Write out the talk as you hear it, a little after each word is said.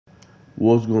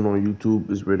What's going on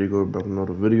YouTube? It's RayDaGoat back with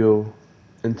another video.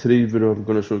 In today's video, I'm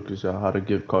going to showcase you how to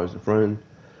give cards to friends.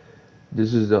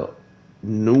 This is the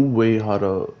new way how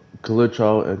to glitch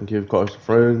out and give cards to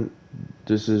friends.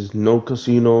 This is no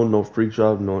casino, no freak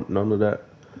shop, none of that.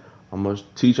 I'm going to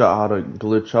teach you how to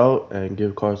glitch out and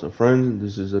give cards to friends.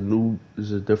 This is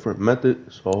a different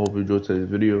method. So I hope you enjoyed today's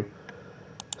video.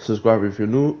 Subscribe if you're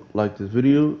new, like this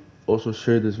video. Also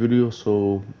share this video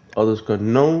so others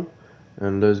can know.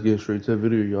 And let's get straight to the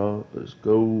video, y'all. Let's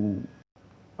go.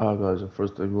 Alright guys, the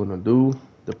first thing we're gonna do,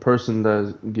 the person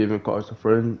that's giving cards to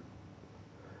friends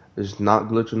is not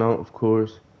glitching out, of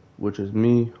course, which is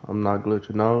me. I'm not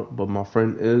glitching out, but my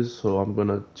friend is, so I'm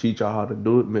gonna teach y'all how to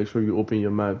do it. Make sure you open your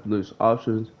map glitch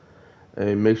options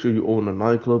and make sure you own a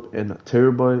nightclub and a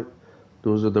terabyte.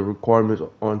 Those are the requirements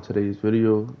on today's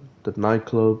video. The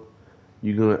nightclub,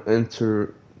 you're gonna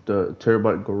enter the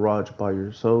terabyte garage by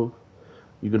yourself.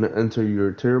 You're gonna enter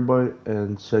your terabyte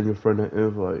and send your friend an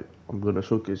invite. I'm gonna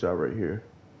showcase that right here.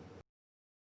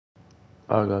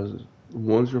 Alright guys,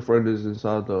 once your friend is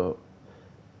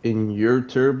in your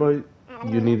terabyte,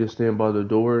 you need to stand by the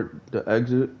door, the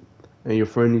exit, and your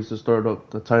friend needs to start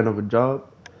up the title of a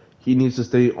job. He needs to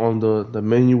stay on the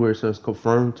menu where it says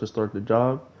confirm to start the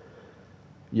job.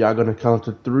 Y'all gonna count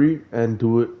to 3 and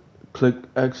do it. Click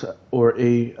X or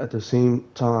A at the same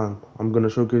time. I'm gonna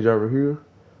showcase y'all right here.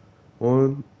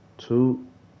 1, 2,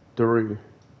 3.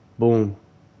 Boom.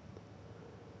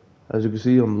 As you can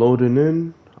see, I'm loading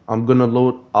in. I'm gonna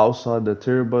load outside the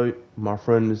terabyte. My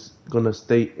friend is gonna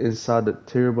stay inside the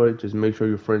terabyte. Just make sure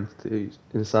your friend stays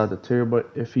inside the terabyte.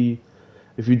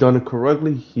 If you done it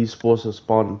correctly, he's supposed to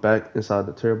spawn back inside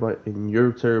the terabyte in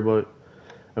your terabyte.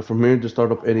 And from here, to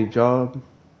start up any job,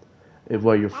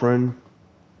 invite your friend.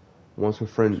 Once your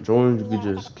friend joins, you can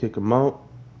just kick him out,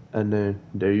 and then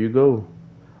there you go.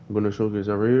 I'm gonna showcase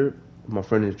over here. My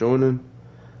friend is joining.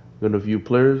 I'm gonna view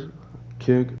players,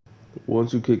 kick.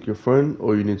 Once you kick your friend,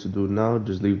 all you need to do now,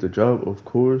 just leave the job, of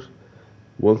course.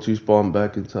 Once you spawn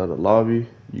back inside the lobby,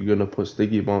 you're gonna put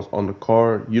sticky bombs on the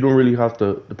card. You don't really have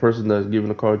to, the person that's giving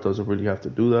the card doesn't really have to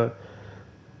do that.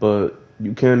 But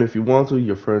you can if you want to.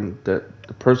 Your friend, the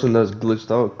person that's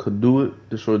glitched out could do it,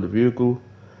 destroy the vehicle.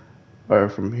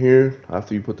 Alright, from here,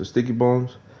 after you put the sticky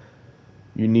bombs,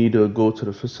 you need to go to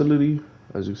the facility.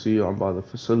 As you see, I'm by the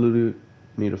facility. You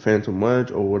need a phantom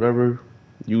wedge or whatever.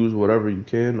 Use whatever you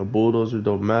can. A bulldozer,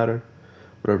 don't matter.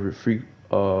 Whatever free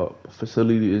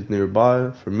facility is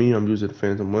nearby. For me, I'm using the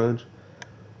phantom wedge.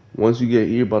 Once you get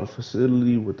here by the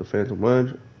facility with the phantom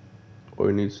wedge, all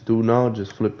you need to do now,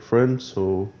 just flip your friend.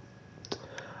 So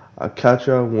I catch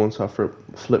ya once I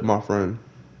flip my friend.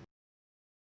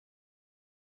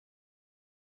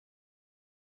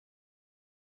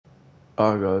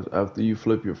 Alright guys, after you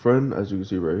flip your friend, as you can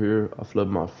see right here, I flip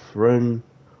my friend.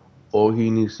 All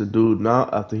he needs to do now,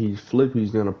 after he's flipped,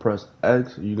 he's gonna press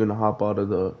X. You're gonna hop out of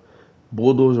the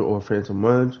bulldozer or phantom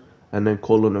wedge, and then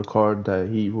call in the card that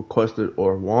he requested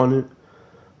or wanted.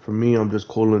 For me, I'm just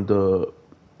calling the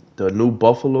new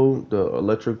Buffalo, the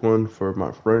electric one, for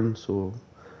my friend. So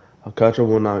I'll catch up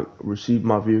when I receive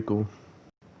my vehicle.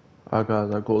 Alright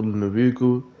guys, I called in the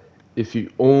vehicle. If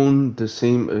you own the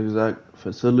same exact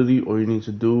facility, all you need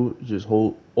to do is just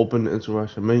open the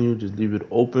interaction menu, just leave it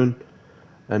open,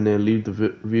 and then leave the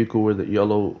vehicle where the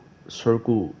yellow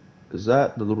circle is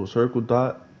at, the little circle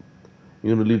dot.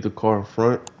 You're gonna leave the car in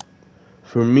front.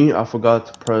 For me, I forgot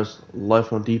to press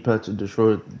left on D-pad to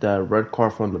destroy that red car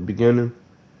from the beginning.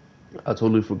 I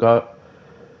totally forgot.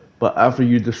 But after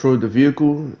you destroy the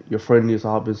vehicle, your friend needs to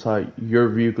hop inside your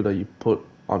vehicle that you put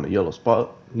on the yellow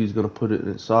spot. He's gonna put it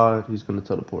inside. He's gonna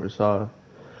teleport inside.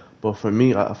 But for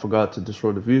me, I forgot to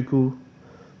destroy the vehicle.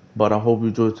 But I hope you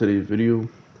enjoyed today's video.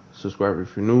 Subscribe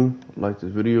if you're new. Like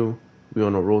this video. We're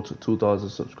on the road to 2,000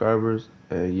 subscribers.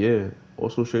 And yeah,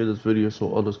 also share this video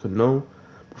so others can know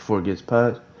before it gets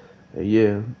passed. And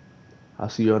yeah, I'll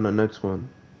see you on the next one.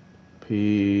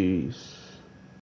 Peace.